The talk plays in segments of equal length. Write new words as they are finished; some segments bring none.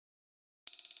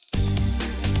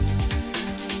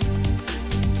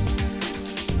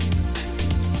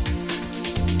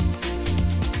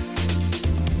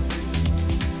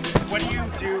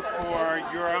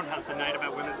your own health, the night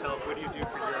about women's health, what do you do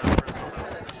for your own personal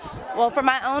health? Well, for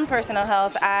my own personal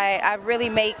health, I really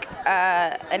make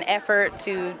an effort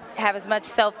to have as much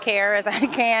self-care as I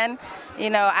can. You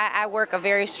know, I work a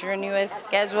very strenuous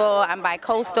schedule. I'm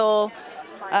bi-coastal.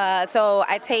 So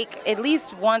I take at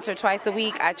least once or twice a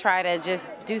week, I try to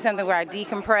just do something where I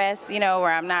decompress, you know,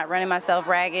 where I'm not running myself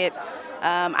ragged.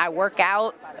 I work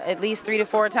out at least 3 to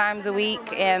 4 times a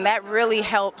week, and that really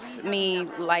helps me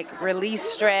like release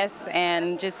stress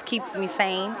and just keeps me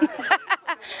sane.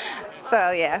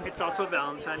 So yeah. It's also a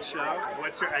Valentine's show.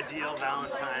 What's your ideal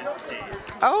Valentine's date?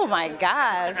 Oh my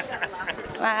gosh.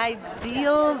 My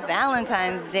ideal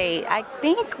Valentine's date, I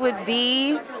think, would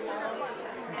be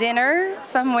dinner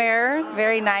somewhere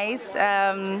very nice,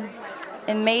 and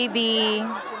maybe,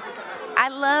 I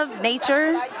love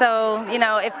nature, so you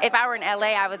know, if I were in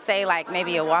LA, I would say like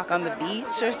maybe a walk on the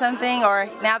beach or something, or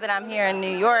now that I'm here in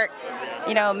New York,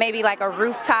 you know, maybe like a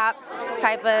rooftop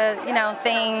type of, you know,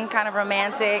 thing, kind of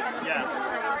romantic.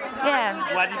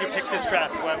 Yeah. Why did you pick this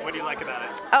dress? What do you like about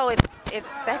it? Oh,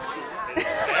 it's sexy.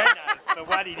 It's very nice, but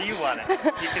why did you want it?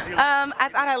 I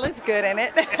thought I looked good in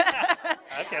it.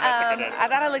 Okay, that's a good answer. I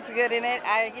thought I looked good in it.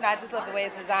 I just love the way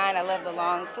it's designed. I love the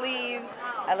long sleeves.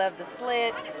 I love the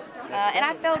slit. And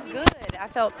I felt good. I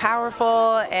felt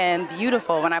powerful and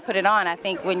beautiful when I put it on. I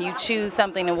think when you choose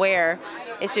something to wear,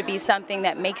 it should be something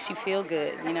that makes you feel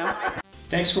good, you know?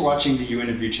 Thanks for watching the You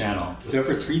Interview channel. With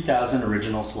over 3,000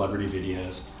 original celebrity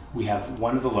videos, we have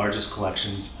one of the largest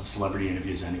collections of celebrity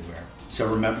interviews anywhere.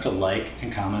 So remember to like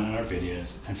and comment on our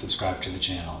videos and subscribe to the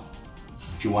channel.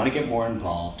 If you want to get more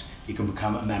involved, you can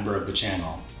become a member of the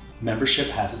channel. Membership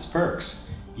has its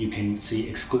perks. You can see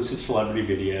exclusive celebrity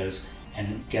videos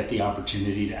and get the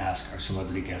opportunity to ask our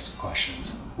celebrity guests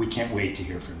questions. We can't wait to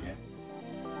hear from you.